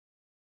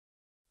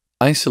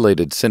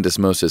Isolated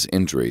syndesmosis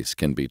injuries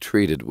can be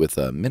treated with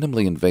a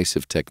minimally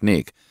invasive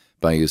technique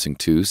by using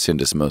 2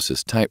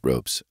 syndesmosis tight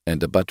ropes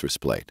and a buttress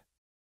plate.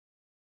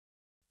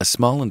 A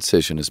small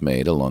incision is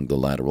made along the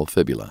lateral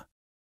fibula.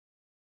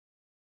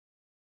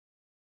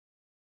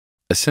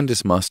 A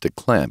syndesmostic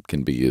clamp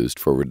can be used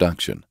for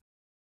reduction.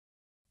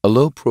 A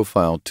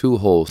low-profile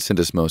 2-hole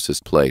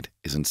syndesmosis plate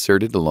is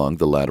inserted along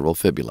the lateral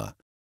fibula.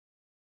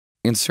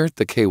 Insert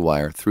the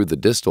K-wire through the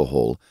distal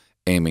hole,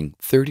 aiming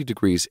 30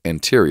 degrees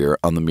anterior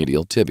on the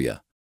medial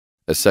tibia.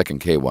 A second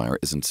K-wire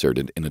is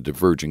inserted in a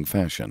diverging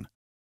fashion.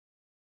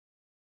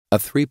 A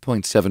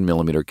 3.7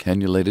 mm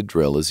cannulated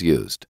drill is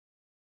used.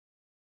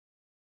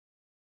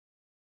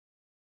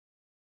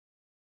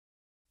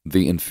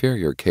 The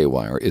inferior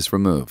K-wire is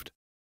removed.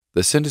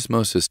 The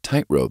syndesmosis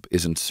tightrope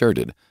is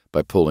inserted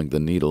by pulling the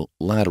needle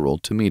lateral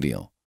to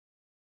medial.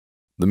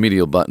 The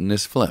medial button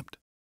is flipped.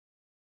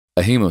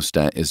 A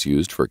hemostat is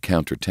used for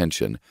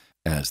countertension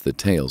as the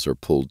tails are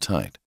pulled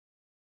tight.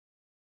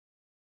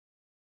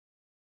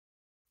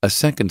 A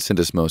second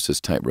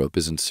syndesmosis tightrope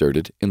is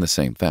inserted in the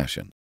same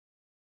fashion.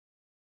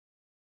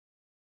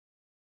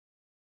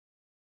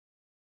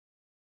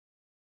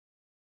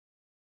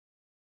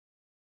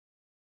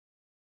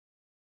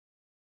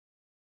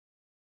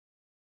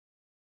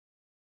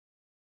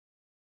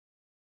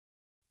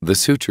 The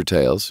suture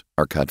tails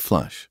are cut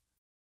flush.